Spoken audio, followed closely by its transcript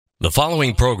The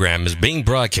following program is being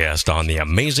broadcast on the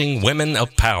Amazing Women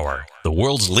of Power, the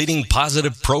world's leading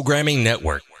positive programming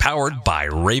network, powered by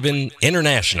Raven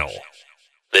International.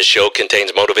 This show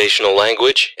contains motivational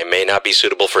language and may not be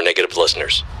suitable for negative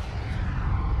listeners.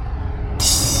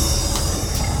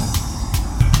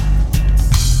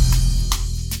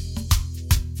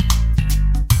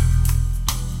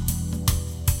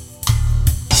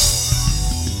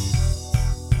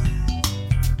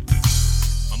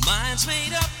 My mind's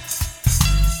made up.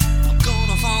 I'm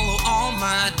gonna follow all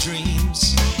my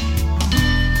dreams.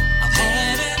 I've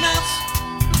had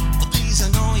enough of these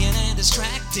annoying and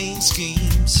distracting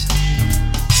schemes.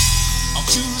 I'll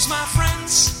choose my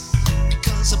friends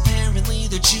because apparently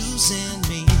they're choosing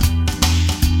me.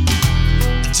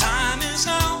 The time is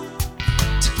now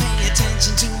to pay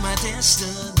attention to my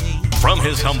destiny. From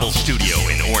his humble studio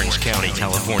in Orange County,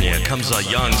 California, comes a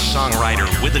young songwriter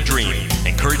with a dream,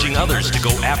 encouraging others to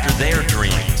go after their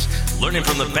dreams. Learning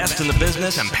from the best in the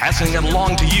business and passing it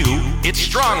along to you, it's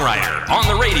StrongWriter on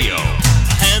the radio.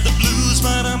 I had the blues,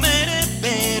 but I made it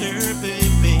better,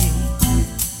 baby.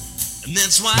 And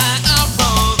that's why I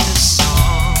wrote this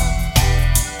song.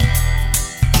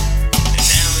 And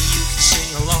now you can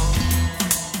sing along.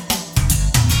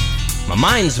 My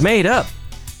mind's made up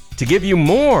to give you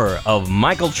more of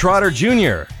Michael Trotter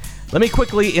Jr. Let me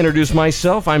quickly introduce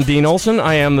myself. I'm Dean Olson.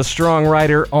 I am the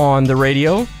StrongWriter on the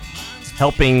radio,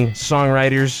 helping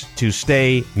songwriters to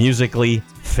stay musically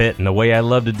fit. And the way I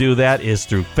love to do that is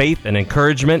through faith and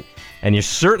encouragement. And you're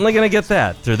certainly going to get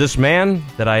that through this man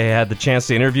that I had the chance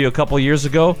to interview a couple years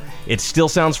ago. It still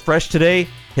sounds fresh today.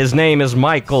 His name is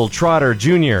Michael Trotter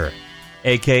Jr.,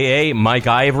 a.k.a. Mike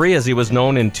Ivory, as he was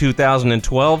known in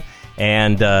 2012.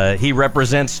 And he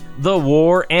represents The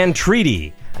War and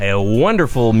Treaty, a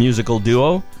wonderful musical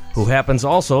duo who happens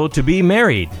also to be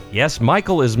married. Yes,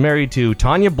 Michael is married to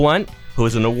Tanya Blunt, who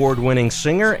is an award-winning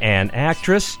singer and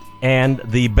actress, and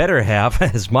the better half,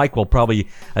 as Mike will probably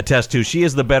attest to, she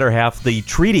is the better half, the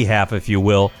treaty half, if you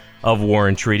will, of War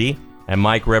and Treaty. And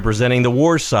Mike representing the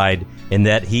war side in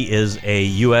that he is a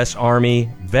U.S.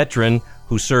 Army veteran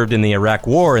who served in the Iraq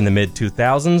War in the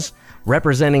mid-2000s,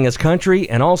 representing his country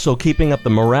and also keeping up the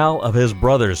morale of his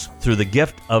brothers through the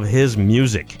gift of his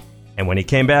music. And when he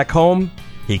came back home,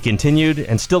 he continued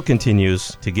and still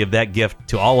continues to give that gift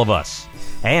to all of us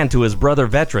and to his brother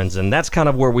veterans. And that's kind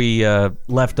of where we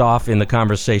left off in the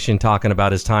conversation, talking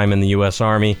about his time in the U.S.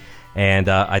 Army. And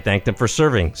I thanked him for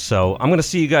serving. So I'm going to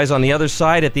see you guys on the other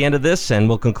side at the end of this, and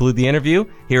we'll conclude the interview.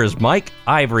 Here is Mike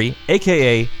Ivory,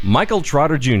 a.k.a. Michael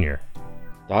Trotter Jr.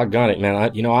 Doggone it, man.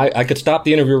 I could stop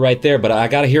the interview right there, but I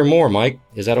got to hear more, Mike.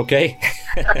 Is that okay?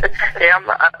 Yeah,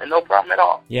 no problem at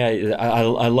all. Yeah,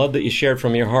 I love that you shared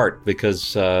from your heart, because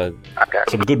some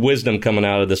good wisdom coming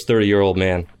out of this 30-year-old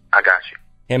man. I got you.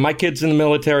 And my kid's in the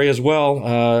military as well.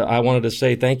 I wanted to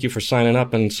say thank you for signing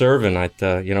up and serving.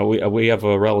 We have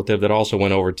a relative that also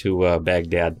went over to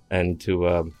Baghdad and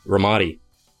to Ramadi.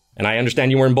 And I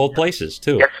understand you were in both places,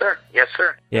 too. Yes, sir. Yes,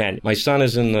 sir. Yeah, and my son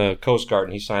is in the Coast Guard,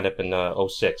 and he signed up in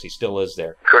 06. He still is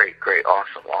there. Great.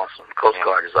 Awesome. Coast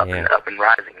Guard is up and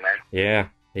rising, man. Yeah.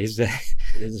 He's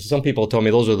some people told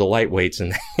me those are the lightweights.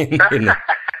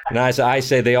 And I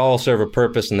say they all serve a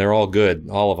purpose, and they're all good,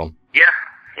 all of them.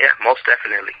 Yeah, most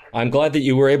definitely. I'm glad that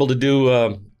you were able to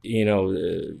do,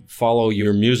 follow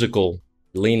your musical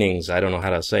leanings. I don't know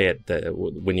how to say it.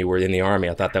 When you were in the Army,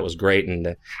 I thought that was great,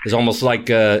 and it's almost like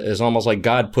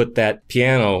God put that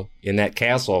piano in that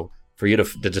castle for you to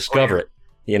discover it.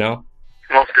 You know,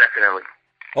 most definitely.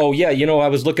 Oh yeah, I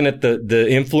was looking at the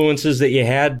influences that you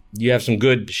had. You have some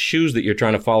good shoes that you're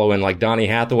trying to follow in, like Donny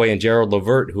Hathaway and Gerald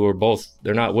Levert, who are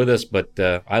they're not with us, but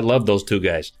I love those two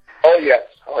guys. Oh yes.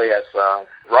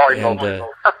 Rory Momo.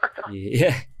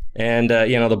 Yeah. And,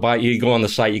 you go on the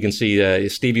site, you can see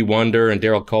Stevie Wonder and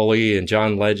Daryl Coley and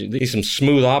John Legend. These some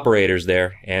smooth operators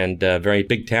there, and very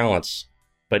big talents.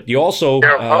 But you also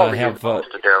have... Mr.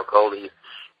 Daryl Coley,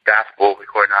 gospel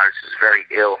recording artist, is very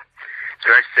ill. He's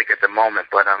very sick at the moment,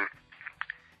 but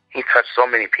he touched so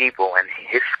many people, and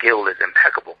his skill is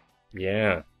impeccable.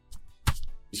 Yeah.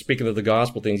 Speaking of the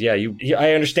gospel things,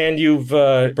 I understand you've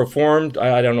performed.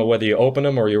 I don't know whether you opened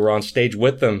them or you were on stage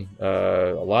with them.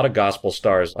 A lot of gospel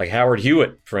stars, like Howard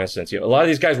Hewitt, for instance. A lot of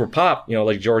these guys were pop,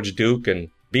 like George Duke and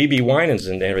B.B. Winans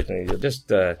and everything.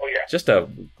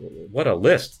 What a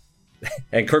list.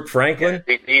 And Kirk Franklin.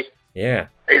 Yeah.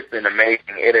 It's been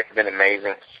amazing. It has been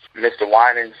amazing. Mr.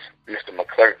 Winans, Mr.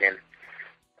 McClurkin,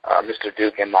 Mr.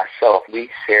 Duke, and myself, we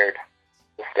shared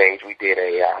the stage. We did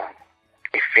a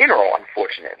funeral,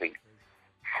 unfortunately,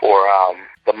 for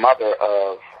the mother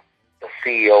of the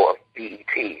CEO of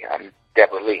BET,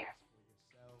 Deborah Lee.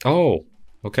 Oh,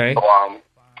 Okay. So,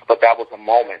 but that was a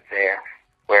moment there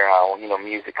where,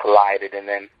 music collided, and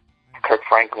then Kirk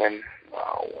Franklin,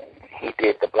 he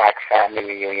did the Black Family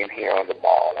Reunion here on the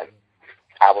Mall, and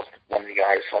I was one of the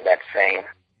artists on that same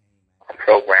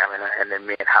program, and then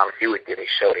me and Howard Hewitt did a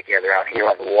show together out here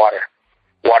on the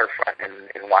waterfront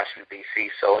in Washington, D.C.,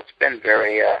 so it's been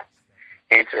very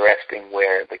interesting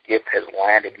where the gift has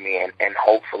landed me, and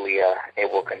hopefully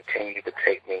it will continue to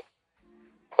take me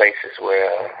places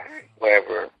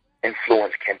wherever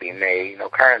influence can be made.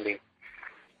 Currently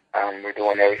we're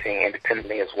doing everything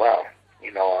independently as well.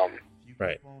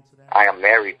 Right. I am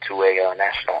married to a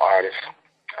national artist,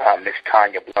 Miss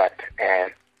Tanya Blunt,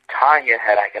 and Tanya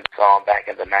had a song back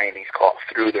in the 90s called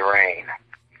Through the Rain.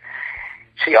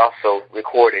 She also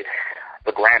recorded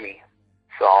the Grammy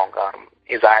song,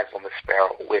 His Eyes on the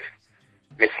Sparrow, with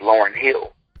Miss Lauryn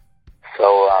Hill.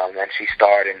 So, and she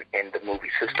starred in the movie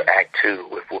Sister Act 2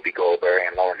 with Whoopi Goldberg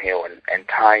and Lauryn Hill, and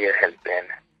Tanya has been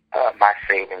my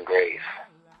saving grace,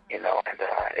 and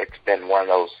it's been one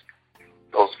of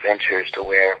those ventures to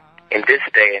where in this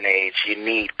day and age you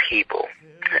need people.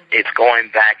 It's going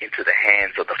back into the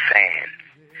hands of the fans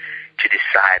to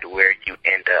decide where you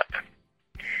end up.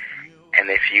 And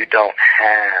if you don't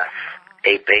have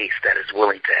a base that is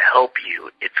willing to help you,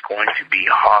 it's going to be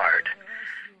hard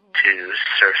to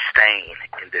sustain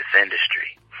in this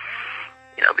industry.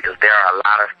 Because there are a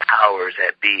lot of powers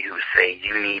that be who say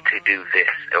you need to do this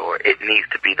or it needs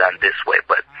to be done this way.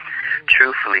 But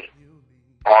truthfully,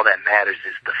 all that matters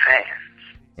is the fans.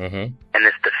 Mm-hmm. And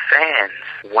if the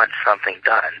fans want something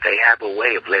done, they have a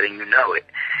way of letting you know it.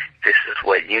 This is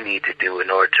what you need to do in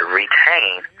order to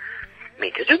retain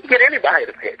me. Because you can get anybody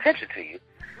to pay attention to you.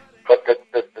 But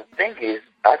the thing is,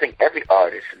 I think every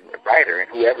artist and writer and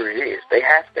whoever it is, they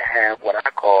have to have what I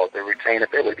call the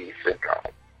retainability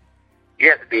syndrome. You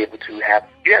have to be able to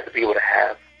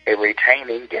have a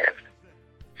retaining gift.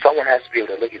 Someone has to be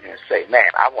able to look at you and say, man,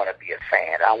 I want to be a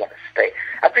fan. I want to stay.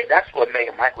 I think that's what made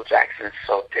Michael Jackson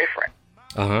so different.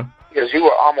 Uh-huh. Because you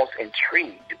were almost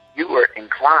intrigued. You were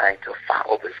inclined to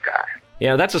follow this guy.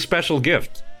 Yeah, that's a special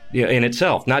gift in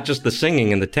itself. Not just the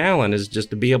singing and the talent, is just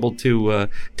to be able to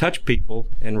touch people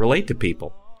and relate to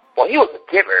people. Well, he was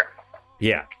a giver.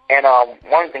 Yeah. And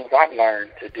one of the things I've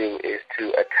learned to do is to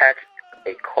attach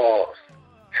a cause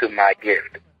to my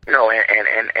gift.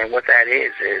 And what that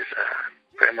is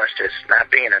pretty much just not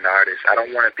being an artist. I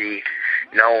don't want to be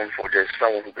known for just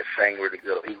someone who can sing really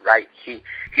good.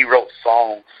 He wrote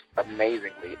songs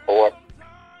amazingly, or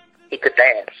he could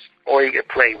dance, or he could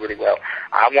play really well.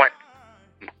 I want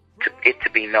it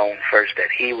to be known first that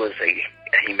he was a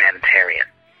humanitarian.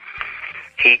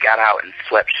 He got out and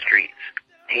swept streets.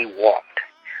 He walked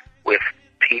with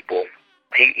people.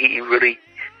 He really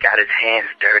got his hands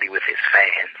dirty with his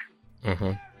fans.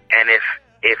 Mm-hmm. And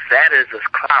if that is his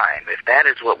crime, if that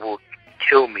is what will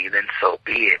kill me, then so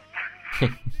be it.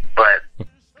 But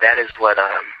that is what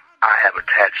I have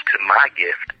attached to my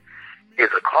gift, is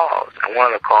a cause. And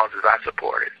one of the causes I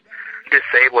support is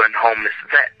disabled and homeless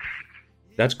vets.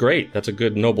 That's great. That's a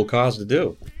good, noble cause to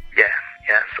do. Yeah.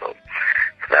 So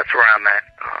that's where I'm at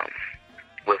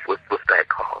with that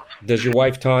cause. Does your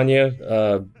wife,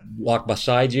 Tanya, walk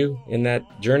beside you in that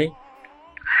journey?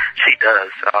 She does.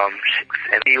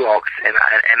 She walks, and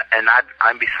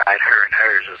I'm beside her and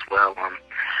hers as well.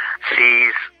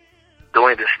 She's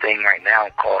doing this thing right now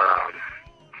called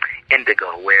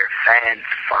Indigo, where fans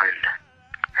fund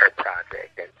her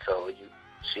project, and so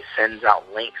she sends out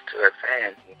links to her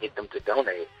fans and get them to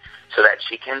donate so that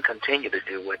she can continue to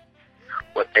do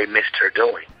what they missed her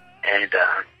doing. And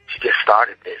she just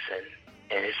started this,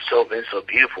 and it's been so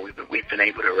beautiful. We've been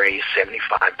able to raise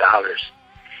 $75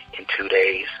 in 2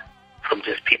 days from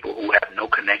just people who have no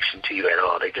connection to you at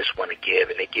all. They just want to give,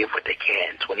 and they give what they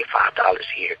can. $25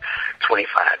 here, $25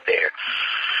 there.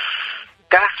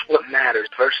 That's what matters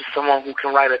versus someone who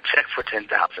can write a check for $10,000.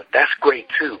 That's great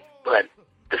too, but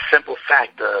the simple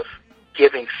fact of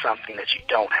giving something that you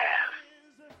don't have,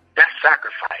 that's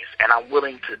sacrifice, and I'm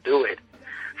willing to do it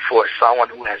for someone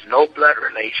who has no blood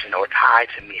relation or tie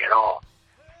to me at all.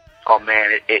 Oh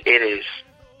man, it is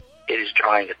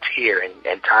drawing a tear,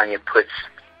 and Tanya puts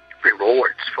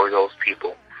rewards for those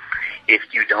people. If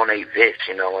you donate this,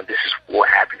 and this is what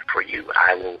happened for you,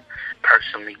 I will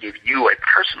personally give you a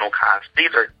personal cost.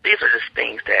 These are just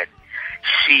things that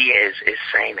she is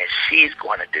saying that she's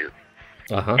going to do.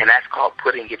 Uh-huh. And that's called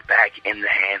putting it back in the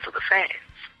hands of the fans,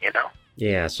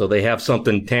 Yeah, so they have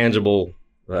something tangible.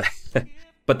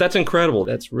 But that's incredible.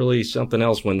 That's really something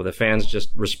else when the fans just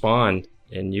respond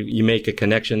and you make a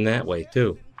connection that way,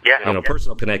 too. Yeah.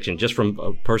 Personal connection just from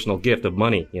a personal gift of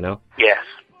money, Yes.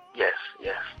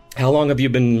 How long have you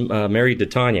been married to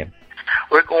Tanya?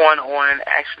 We're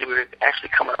actually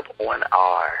coming up on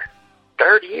our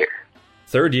 3rd year.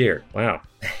 3rd year. Wow.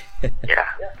 Yeah.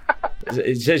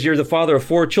 It says you're the father of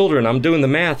 4 children. I'm doing the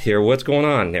math here. What's going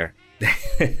on there?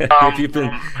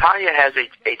 Tanya has a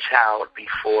child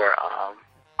before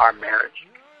our marriage.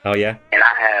 Oh yeah. And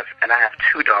I have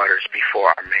 2 daughters before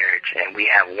our marriage, and we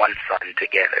have 1 son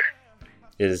together.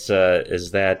 Is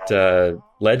that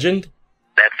legend?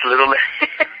 That's little.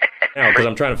 No, because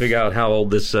I'm trying to figure out how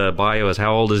old this bio is.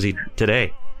 How old is he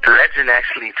today? Legend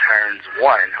actually turns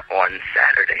 1 on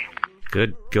Saturday.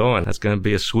 Good going. That's going to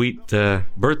be a sweet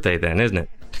birthday then, isn't it?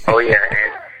 Oh yeah,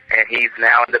 and he's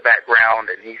now in the background,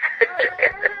 and he's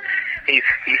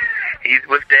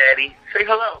with Daddy. Say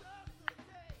hello.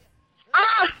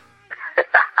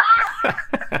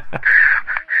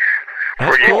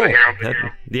 That's cool.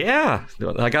 Yeah,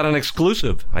 I got an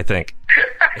exclusive, I think.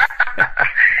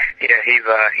 Yeah,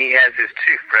 he has his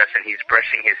toothbrush, and he's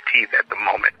brushing his teeth at the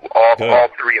moment. All 3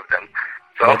 of them.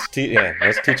 So. Let's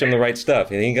teach him the right stuff.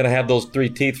 He ain't gonna have those 3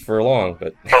 teeth for long,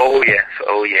 but. Oh yes.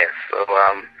 So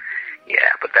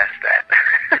yeah, but that's that.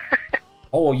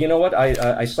 Oh, you know what?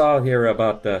 I saw here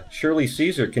about Shirley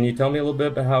Caesar. Can you tell me a little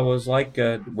bit about how it was like?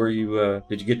 Did you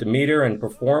get to meet her and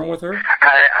perform with her?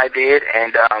 I did,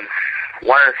 and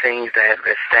one of the things that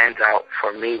stands out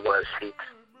for me was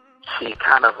she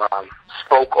kind of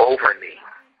spoke over me.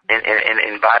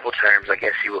 In Bible terms, I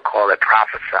guess you would call it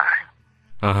prophesy.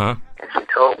 Uh-huh. And she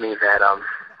told me that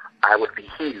I would be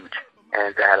huge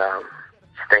and that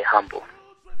stay humble.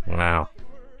 Wow.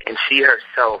 And she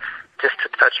herself, just to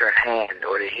touch her hand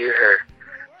or to hear her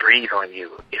breathe on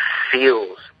you, it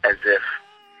feels as if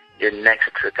you're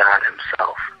next to God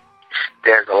himself.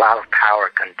 There's a lot of power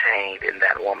contained in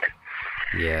that woman.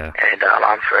 Yeah. And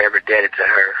I'm forever indebted to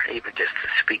her, even just to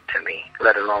speak to me,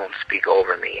 let alone speak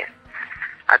over me. And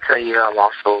I tell you, I'm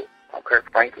also,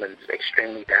 Kirk Franklin's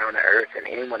extremely down to earth, and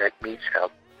anyone that meets him,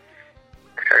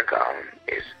 Kirk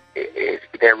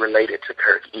they're related to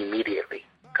Kirk immediately,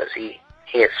 because he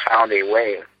has found a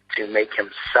way to make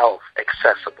himself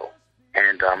accessible,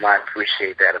 and I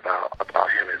appreciate that about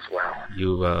him as well.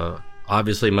 You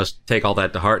obviously must take all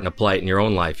that to heart and apply it in your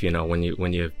own life, when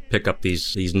you pick up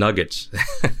these nuggets.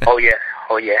 Oh yeah.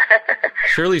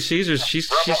 Shirley Caesar, she's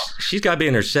got to be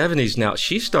in her 70s now.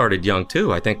 She started young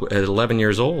too, I think, at 11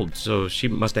 years old. So she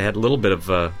must have had a little bit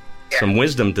of some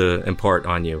wisdom to impart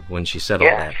on you when she said all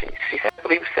that. She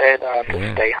simply said to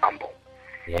stay humble.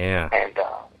 Yeah. And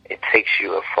it takes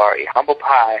you a humble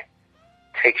pie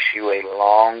takes you a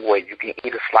long way. You can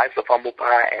eat a slice of humble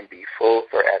pie and be full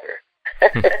forever.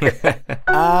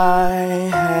 I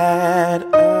had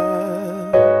a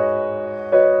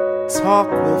talk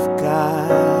with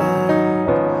God,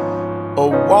 a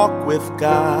walk with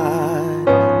God,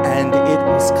 and it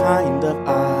was kind of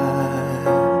odd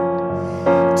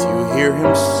to hear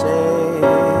him say,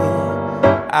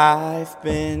 I've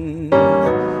been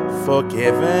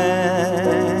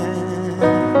forgiven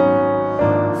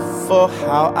for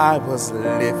how I was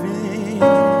living,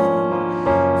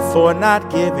 for not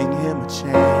giving him a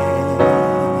chance.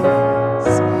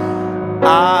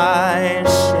 I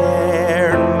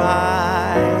shared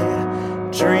my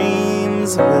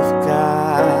dreams with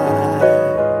God,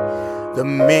 the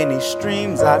many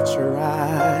streams I've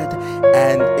tried,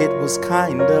 and it was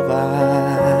kind of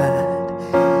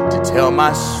odd to tell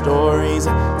my stories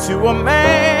to a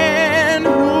man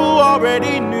who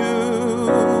already knew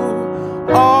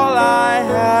all I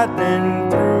had been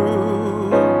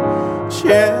through,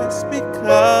 just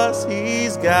because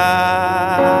he's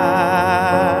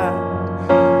God.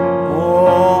 Oh,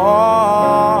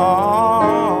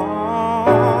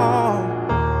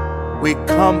 we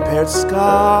compared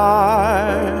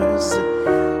scars,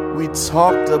 we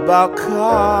talked about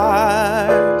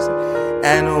cars,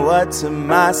 and what to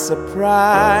my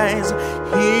surprise,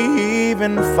 he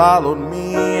even followed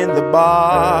me in the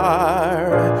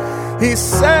bar. He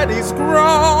said he's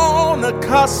grown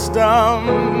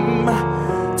accustomed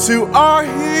to our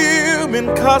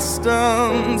human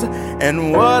customs,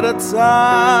 and what a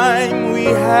time we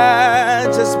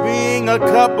had just being a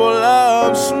couple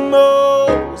of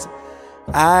schmoes.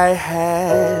 I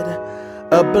had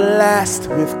a blast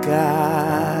with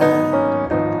God,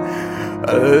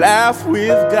 a laugh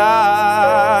with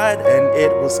God, and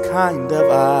it was kind of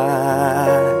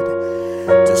odd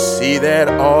to see that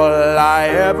all I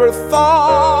ever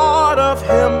thought of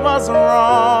him was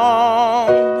wrong.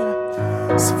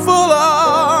 It's full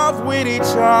of witty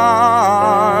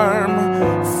charm,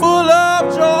 full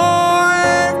of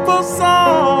joyful songs.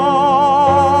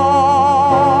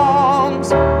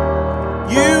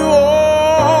 You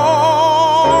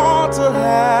ought to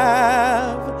have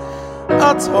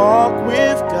walk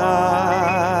with God.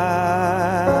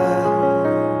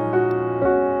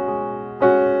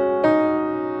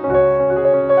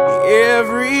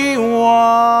 Everyone's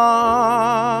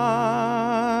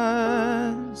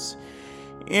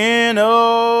in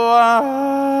a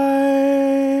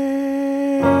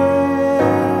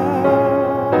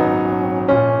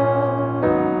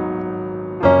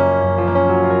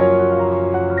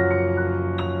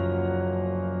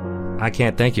I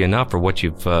can't thank you enough for what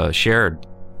you've shared.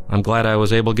 I'm glad I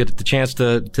was able to get the chance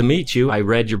to meet you. I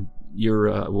read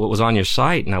your what was on your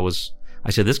site, and I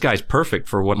said, this guy's perfect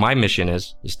for what my mission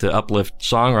is to uplift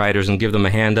songwriters and give them a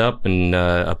hand up and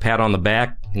a pat on the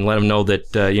back and let them know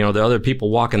that, there are other people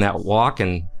walking that walk.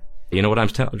 And you know what I'm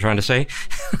trying to say?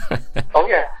 Oh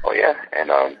yeah. And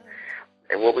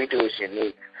what we do is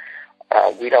unique.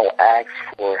 We don't ask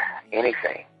for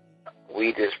anything.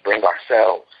 We just bring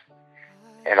ourselves,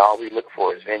 and all we look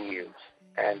for is venues.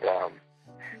 And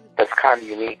that's kind of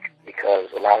unique,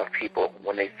 because a lot of people,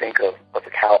 when they think of the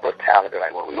caliber of talent, they're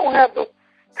like, well, we don't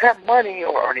have money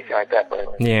or anything like that.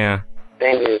 But yeah, the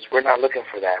thing is, we're not looking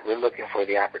for that. We're looking for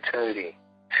the opportunity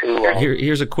to...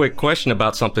 Here's a quick question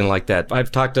about something like that. I've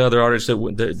talked to other artists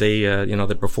that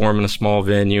they perform in a small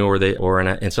venue or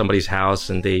in somebody's house,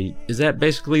 and is that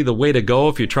basically the way to go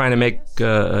if you're trying to make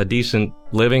a decent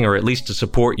living, or at least to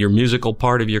support your musical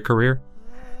part of your career?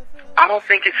 I don't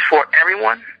think it's for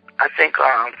everyone. I think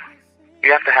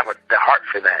you have to have the heart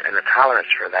for that and the tolerance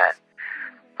for that.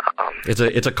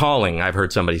 It's a calling, I've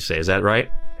heard somebody say. Is that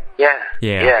right? Yeah.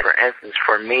 For instance,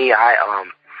 for me, I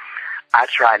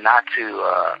try not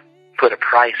to put a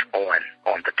price on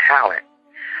the talent.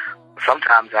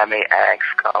 Sometimes I may ask,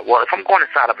 if I'm going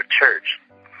inside of a church,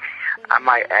 I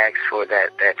might ask for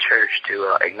that church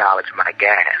to acknowledge my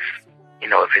gas,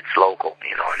 if it's local,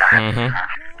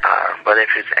 but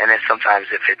sometimes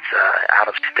if it's out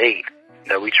of state,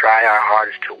 we try our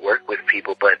hardest to work with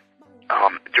people, but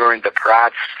during the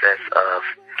process of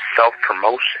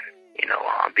self-promotion,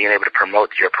 being able to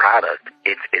promote your product,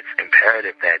 it's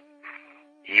imperative that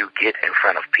you get in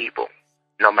front of people,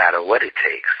 no matter what it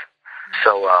takes.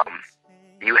 So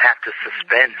you have to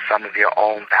suspend some of your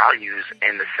own values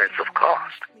in the sense of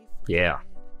cost. Yeah.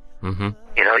 Mm-hmm.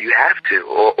 You have to,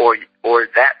 or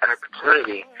that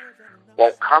opportunity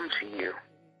won't come to you.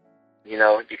 You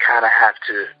kind of have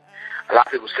to. A lot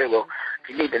of people say, well,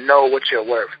 you need to know what you're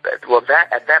worth. Well,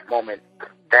 at that moment,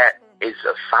 that is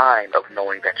a sign of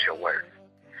knowing that you're worth.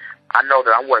 I know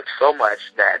that I'm worth so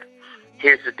much that,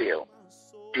 here's the deal.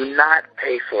 Do not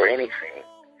pay for anything.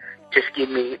 Just give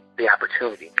me the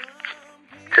opportunity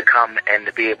to come and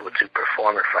to be able to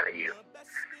perform in front of you.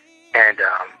 And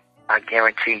I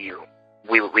guarantee you,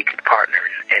 we could partner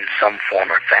in some form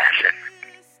or fashion.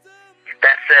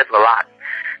 That says a lot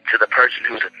to the person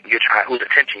whose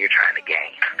attention you're trying to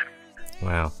gain.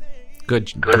 Wow,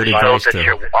 good advice. Know that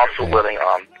you're also yeah. willing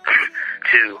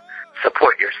to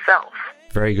support yourself.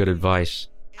 Very good advice.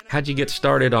 How'd you get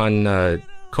started on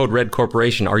Code Red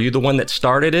Corporation? Are you the one that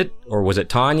started it, or was it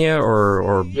Tanya,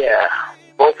 or? Yeah,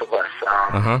 both of us.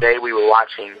 Today we were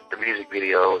watching the music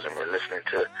videos and we're listening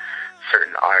to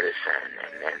certain artists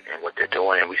and what they're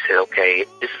doing, and we said, okay,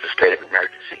 this is a state of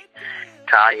emergency.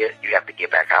 Tanya, you have to get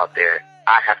back out there.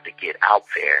 I have to get out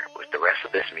there with the rest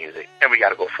of this music, and we got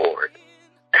to go forward.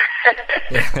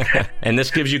 And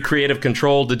this gives you creative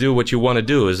control to do what you want to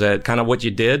do. Is that kind of what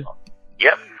you did?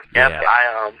 Yep. Yeah.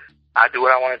 I do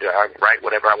what I want to do. I write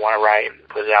whatever I want to write and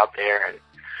put it out there, and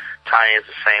Tanya is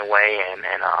the same way, and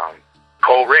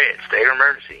Code Red, state of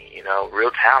emergency,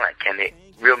 real talent,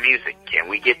 real music, can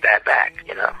we get that back,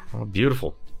 Oh,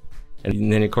 beautiful.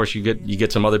 And then, of course, you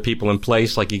get some other people in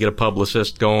place, like you get a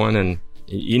publicist going, and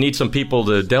you need some people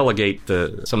to delegate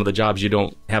some of the jobs you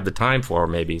don't have the time for,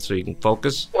 maybe, so you can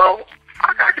focus. Well,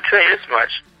 I can tell you this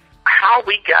much. How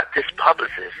we got this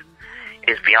publicist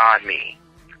is beyond me,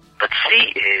 but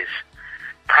she is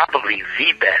probably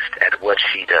the best at what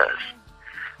she does.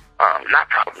 Not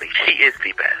probably, she is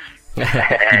the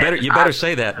best. you better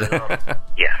say that.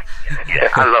 Yeah,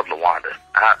 I love LaWanda.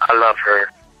 I love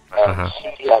her.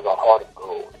 She has a heart of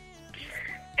gold,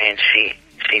 and she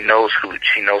knows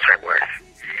she knows her worth,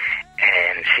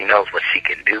 and she knows what she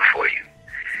can do for you.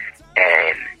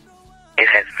 And it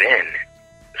has been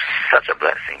such a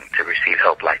blessing to receive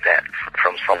help like that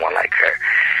from someone like her.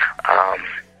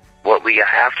 What we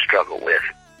have struggled with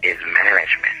is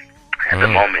management. At the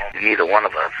moment, neither one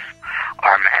of us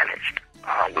are managed.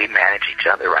 We manage each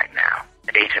other right now,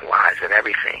 agent-wise and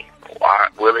everything.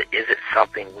 Is it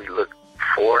something we look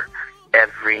for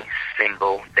every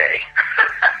single day?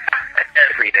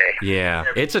 Every day. Yeah,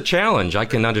 it's a challenge. I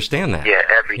can understand that. Yeah,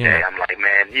 every day. I'm like,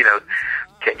 man,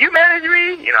 can you manage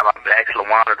me? You know, I've asked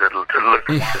LaWanda to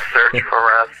search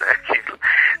for us, and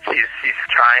she's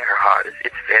trying her hardest.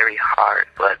 It's very hard,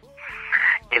 but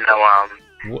you know,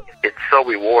 it's so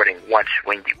rewarding when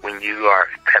you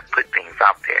have put things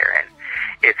out there and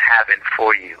it's happened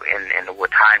for you in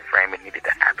what time frame it needed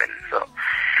to happen. So,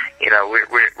 you know,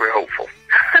 we're hopeful.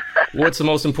 What's the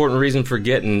most important reason for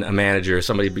getting a manager or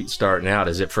somebody starting out?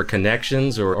 Is it for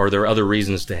connections, or are there other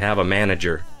reasons to have a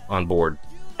manager on board?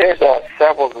 There's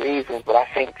several reasons, but I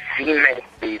think the main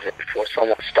reason for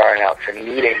someone starting out to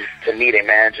need a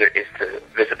manager is the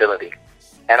visibility.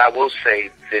 And I will say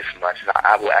this much, and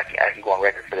I can go on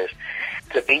record for this.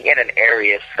 To be in an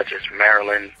area such as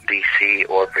Maryland, D.C.,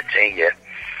 or Virginia,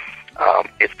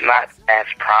 it's not as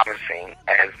promising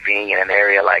as being in an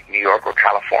area like New York or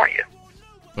California.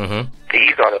 Mm-hmm.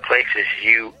 These are the places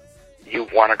you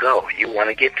want to go, you want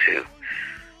to get to.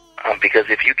 Because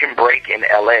if you can break in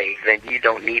L.A., then you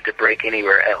don't need to break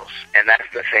anywhere else. And that's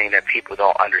the thing that people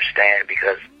don't understand,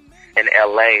 because in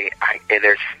L.A.,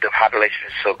 the population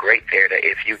is so great there that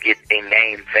if you get a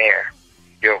name there,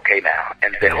 you're okay now.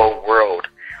 And the whole world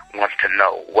wants to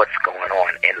know what's going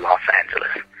on in Los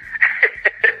Angeles.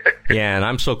 Yeah, and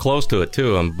I'm so close to it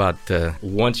too. But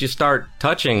once you start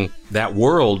touching that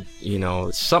world, you know,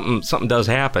 something does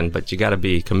happen. But you got to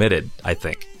be committed, I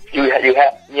think. You have,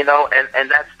 you know,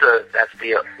 and that's the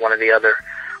one of the other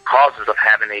causes of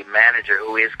having a manager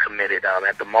who is committed.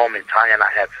 At the moment, Tanya and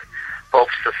I have both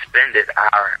suspended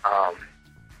our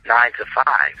 9 to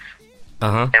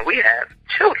 5s, and we have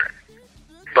children.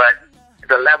 But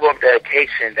the level of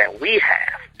dedication that we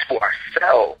have to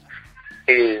ourselves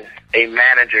is a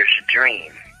manager's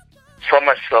dream. So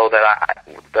much so that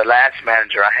the last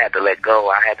manager I had to let go,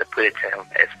 I had to put it to him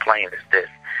as plain as this.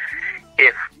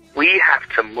 If we have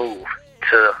to move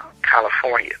to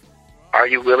California, are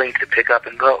you willing to pick up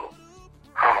and go?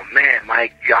 Oh, man,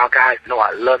 Mike, y'all guys know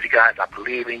I love you guys. I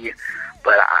believe in you.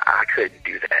 But I couldn't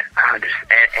do that. I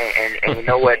understand. And you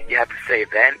know what you have to say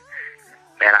then?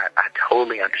 Man, I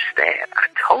totally understand. I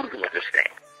totally understand.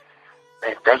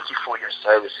 And thank you for your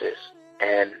services.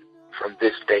 And from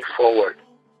this day forward,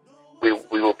 we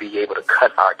will be able to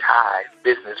cut our ties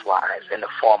business-wise in the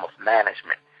form of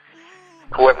management.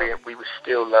 However, we would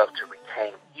still love to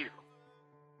retain you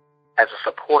as a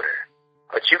supporter.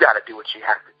 But you got to do what you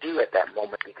have to do at that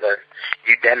moment, because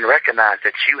you then recognize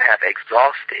that you have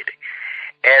exhausted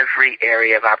every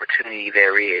area of opportunity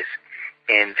there is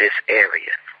in this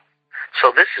area.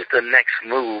 So this is the next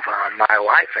move my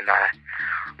wife and I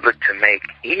look to make,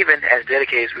 even as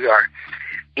dedicated as we are,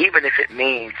 even if it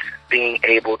means being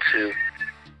able to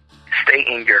stay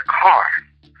in your car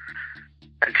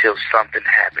until something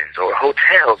happens, or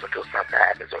hotels until something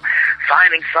happens, or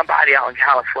finding somebody out in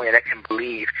California that can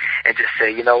believe and just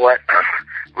say, you know what,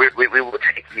 we will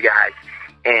take you guys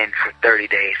in for 30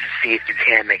 days to see if you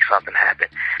can make something happen.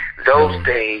 Those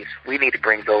days, we need to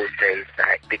bring those days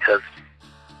back, because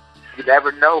you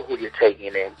never know who you're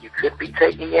taking in. You could be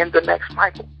taking in the next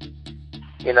Michael.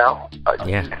 You know?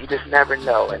 You just never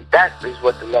know. And that is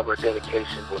what the level of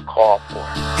dedication will call for.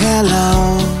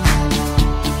 Hello.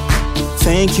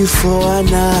 Thank you for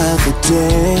another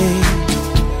day.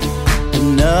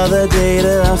 Another day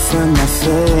to affirm my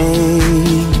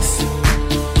faith.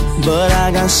 But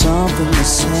I got something to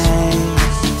say.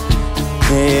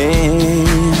 Hey,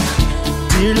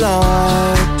 dear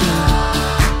Lord,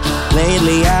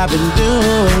 lately I've been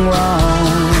doing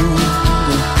wrong.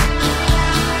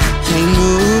 Can't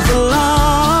move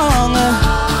along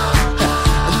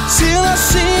until I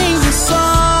sing the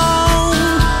song.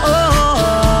 Oh,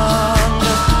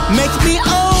 make me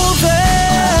over.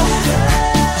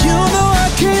 You know I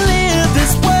can't live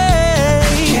this way.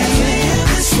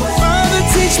 Father,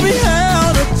 teach me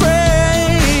how to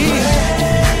pray.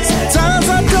 Sometimes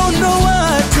I don't know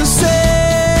what to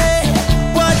say,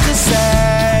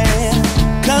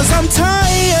 cause I'm tired.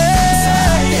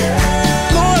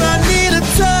 Lord, I need a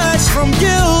touch from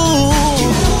you.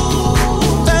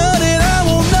 Without it, I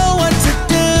won't know what to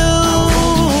do.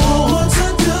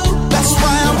 That's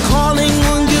why I'm calling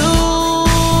on you.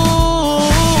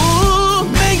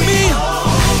 Make me,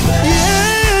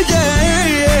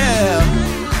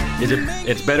 yeah.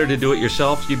 It's better to do it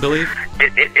yourself, you believe?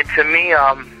 To me,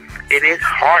 it is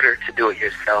harder to do it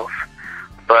yourself,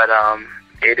 but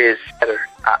it is better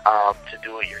to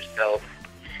do it yourself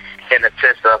in the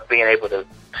sense of being able to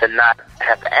not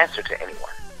have to answer to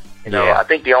anyone. You know, I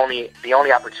think the only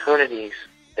opportunities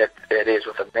that is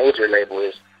with a major label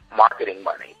is marketing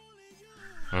money.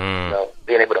 You know,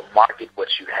 being able to market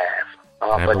what you have.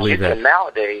 But you can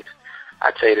nowadays,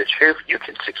 I tell you the truth, you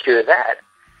can secure that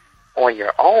on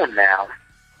your own now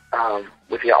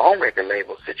with your own record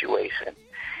label situation,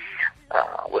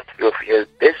 with your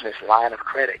business line of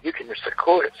credit. You can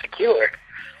secure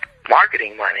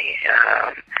marketing money.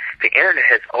 The internet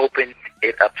has opened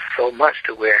it up so much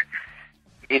to where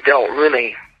you don't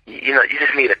really, you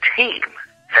just need a team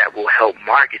that will help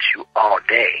market you all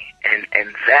day.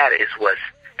 And that is what's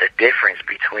the difference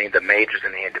between the majors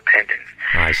and the independents.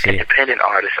 I see. Independent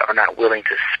artists are not willing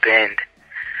to spend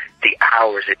the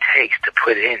hours it takes to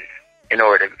put in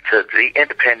order to be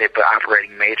independent but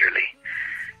operating majorly.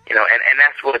 And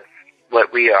that's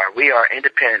what we are. We are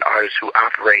independent artists who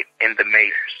operate in the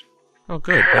majors. Oh,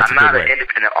 good. That's I'm not an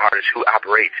independent artist who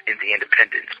operates in the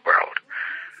independence world.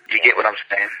 You get what I'm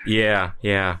saying?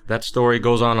 Yeah. That story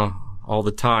goes on all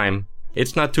the time.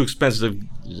 It's not too expensive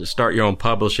to start your own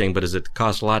publishing, but does it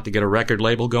cost a lot to get a record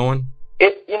label going?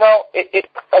 It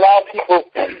allows people.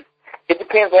 It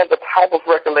depends on the type of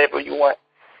record label you want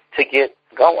to get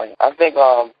going. I think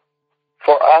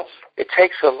for us, it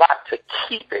takes a lot to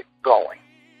keep it going,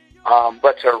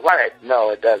 but to run it, no,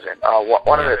 it doesn't.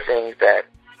 One of the things that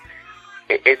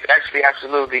it's actually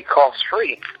absolutely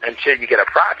cost-free until you get a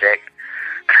project.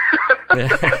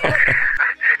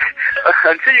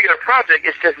 Until you get a project,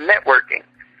 it's just networking.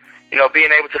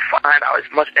 Being able to find out as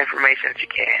much information as you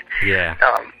can. Yeah.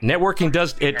 Networking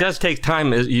does take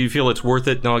time. You feel it's worth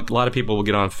it? No, a lot of people will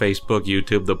get on Facebook,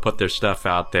 YouTube, they'll put their stuff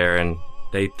out there, and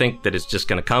they think that it's just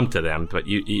going to come to them, but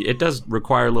it does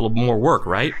require a little more work,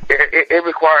 right? It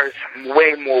requires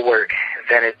way more work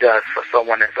than it does for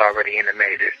someone that's already in the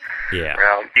majors. Yeah.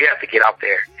 You have to get out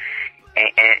there,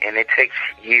 and it takes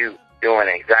you doing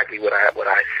exactly what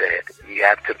I said. You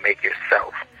have to make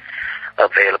yourself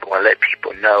available and let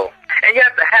people know, and you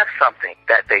have to have something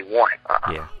that they want.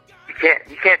 Yeah.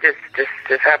 You can't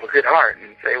just have a good heart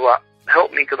and say, well,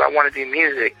 help me because I want to do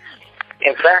music.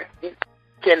 In fact, you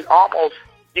can almost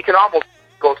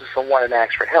go to someone and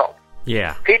ask for help.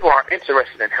 Yeah. People aren't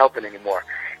interested in helping anymore.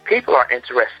 People are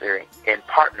interested in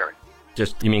partnering.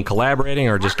 You mean collaborating,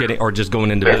 or just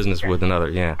going into business with another?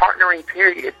 Yeah. Partnering,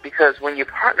 period. Because when you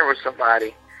partner with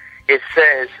somebody, it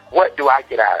says, what do I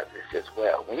get out of this as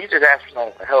well? When you just ask for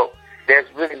someone for help, there's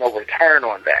really no return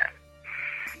on that.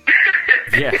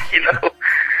 Yeah.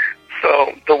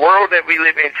 So the world that we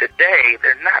live in today,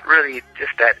 they're not really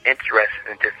just that interested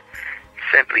in just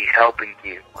simply helping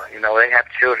you. They have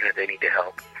children that they need to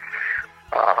help.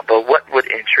 But what would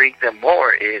intrigue them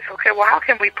more is, okay, well, how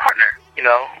can we partner?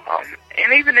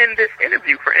 And even in this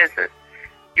interview, for instance,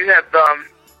 you have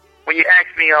when you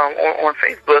ask me on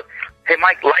Facebook, hey,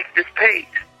 Mike, like this page.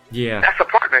 Yeah. That's a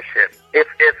partnership.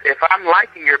 If I'm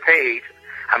liking your page,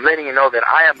 I'm letting you know that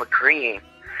I am agreeing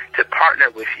to partner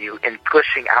with you in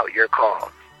pushing out your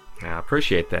cause. I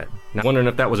appreciate that. Now, I'm wondering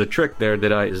if that was a trick there.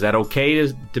 Is that okay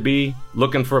to be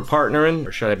looking for a partner in,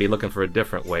 or should I be looking for a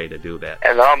different way to do that?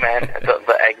 No, man.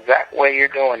 The exact way you're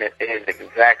doing it is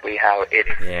exactly how it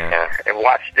is. Yeah. And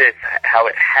watch this, how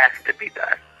it has to be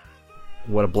done.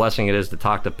 What a blessing it is to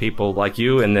talk to people like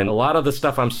you. And then a lot of the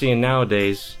stuff I'm seeing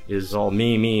nowadays is all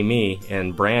me,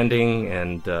 and branding,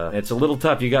 and it's a little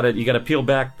tough. You gotta peel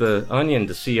back the onion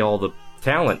to see all the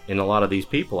talent in a lot of these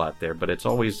people out there, but it's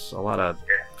always a lot of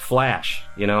flash,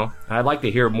 I'd like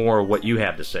to hear more of what you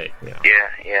have to say. Yeah.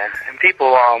 And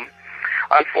people,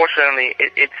 unfortunately,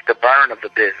 it's the burn of the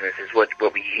business is what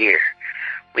we hear.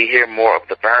 We hear more of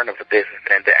the burn of the business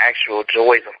than the actual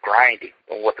joys of grinding,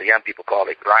 or what the young people call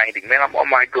it, grinding. Man, I'm on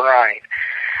my grind.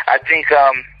 I think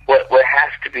what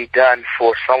has to be done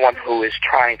for someone who is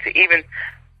trying to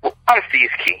honesty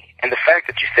is key. And the fact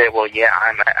that you said, well, yeah,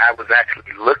 I was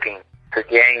actually looking to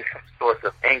gain some source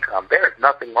of income, there is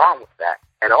nothing wrong with that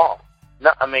at all.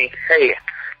 No, hey,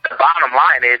 the bottom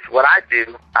line is what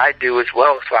I do as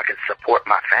well so I can support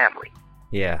my family.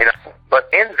 Yeah. But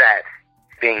in that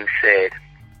being said,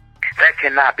 that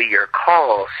cannot be your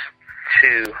cause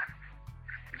to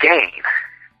gain.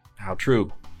 How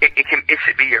true. It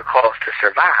should be your cause to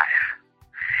survive.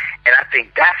 And I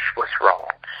think that's what's wrong.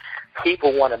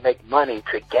 People want to make money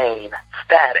to gain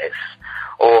status,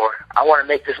 or I want to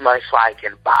make this money so I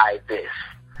can buy this.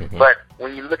 Mm-hmm. But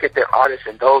when you look at the artists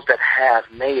and those that have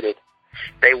made it,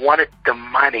 they wanted the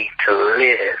money to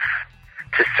live,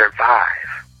 to survive.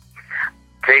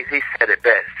 Jay-Z said it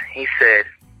best. He said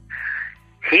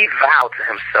he vowed to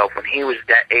himself when he was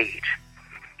that age,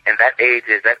 and that age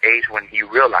is that age when you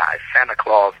realize Santa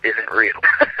Claus isn't real.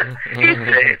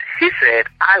 He said,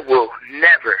 I will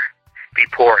never be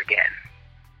poor again.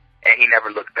 And he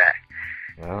never looked back.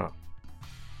 Wow.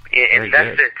 And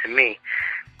that said to me,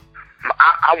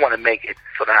 I want to make it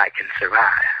so that I can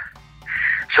survive.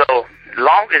 So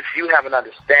long as you have an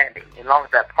understanding, as long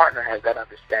as that partner has that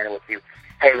understanding with you,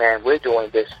 hey man, we're doing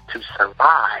this to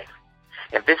survive,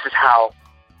 and this is how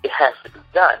it has to be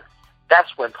done.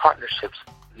 That's when partnerships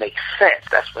make sense.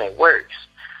 That's when it works.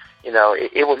 You know,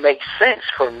 it would make sense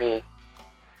for me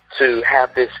to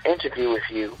have this interview with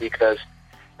you because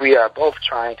we are both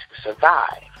trying to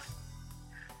survive.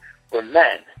 We're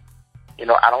men. You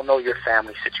know, I don't know your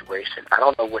family situation. I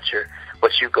don't know what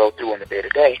you go through on the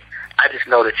day-to-day. I just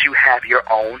know that you have your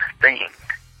own thing,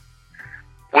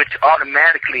 which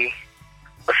automatically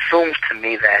assumes to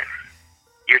me that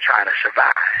you're trying to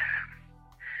survive.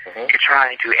 Mm-hmm. You're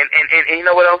trying to, and you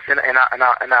know what else? And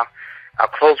I'll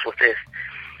close with this.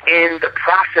 In the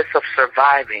process of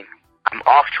surviving, I'm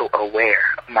also aware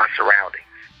of my surroundings,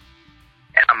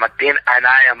 and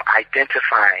I am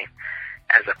identifying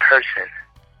as a person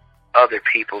other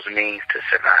people's means to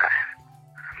survive.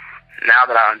 Now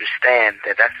that I understand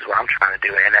that that's what I'm trying to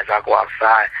do, and as I go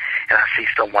outside and I see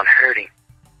someone hurting,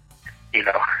 you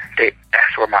know,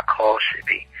 that's where my call should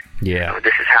be. Yeah. You know,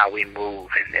 this is how we move,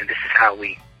 and this is how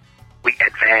we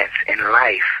advance in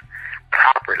life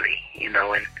properly, you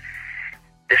know, and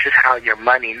this is how your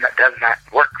money does not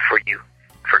work for you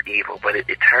for evil, but it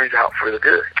turns out for the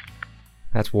good.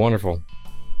 That's wonderful.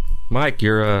 Mike,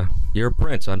 you're a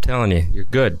prince, I'm telling you. You're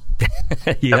good.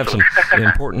 You have some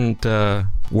important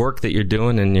work that you're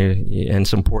doing, and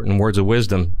some important words of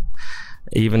wisdom.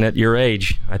 Even at your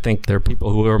age, I think there are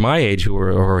people who are my age who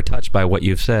are touched by what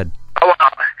you've said. Oh,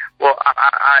 well,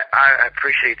 I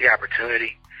appreciate the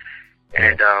opportunity,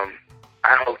 and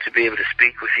I hope to be able to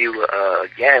speak with you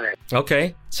again.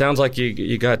 Okay. Sounds like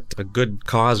you got a good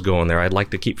cause going there. I'd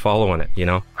like to keep following it, you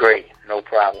know? Great. No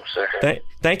problem, sir.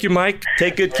 Thank you, Mike.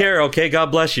 Take good care, okay?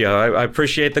 God bless you. I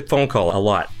appreciate the phone call a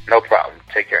lot. No problem.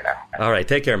 Take care now. All right.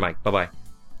 Take care, Mike. Bye-bye.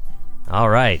 All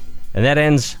right. And that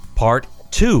ends part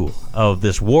 2 of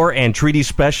this War and Treaty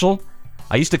special.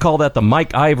 I used to call that the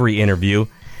Mike Ivory interview,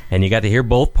 and you got to hear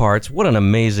both parts. What an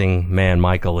amazing man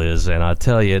Michael is. And I'll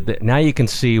tell you, now you can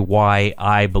see why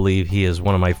I believe he is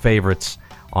one of my favorites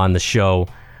on the show.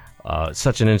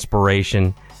 Such an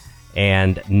inspiration.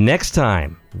 And next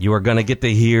time, you are going to get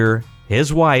to hear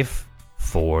his wife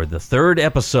for the 3rd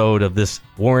episode of this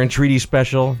War and Treaty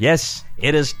special. Yes,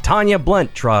 it is Tanya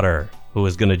Blunt Trotter who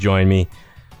is going to join me,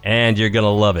 and you're going to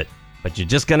love it. But you're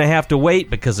just going to have to wait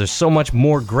because there's so much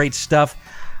more great stuff.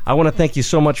 I want to thank you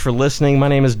so much for listening. My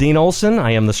name is Dean Olson.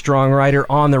 I am the StrongWriter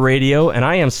on the radio, and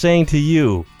I am saying to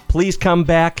you, please come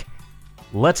back.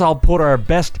 Let's all put our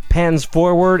best pens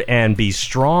forward and be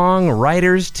strong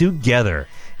writers together.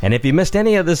 And if you missed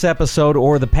any of this episode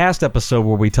or the past episode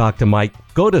where we talked to Mike,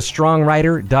 go to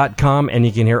strongwriter.com and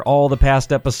you can hear all the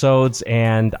past episodes.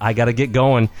 And I got to get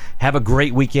going. Have a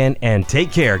great weekend and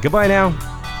take care. Goodbye now.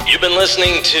 You've been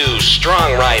listening to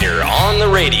StrongWriter on the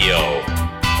radio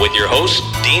with your host,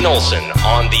 Dean Olson,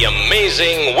 on the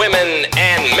amazing Women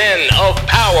and Men of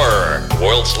Power, the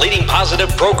world's leading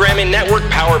positive programming network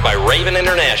powered by Raven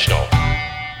International.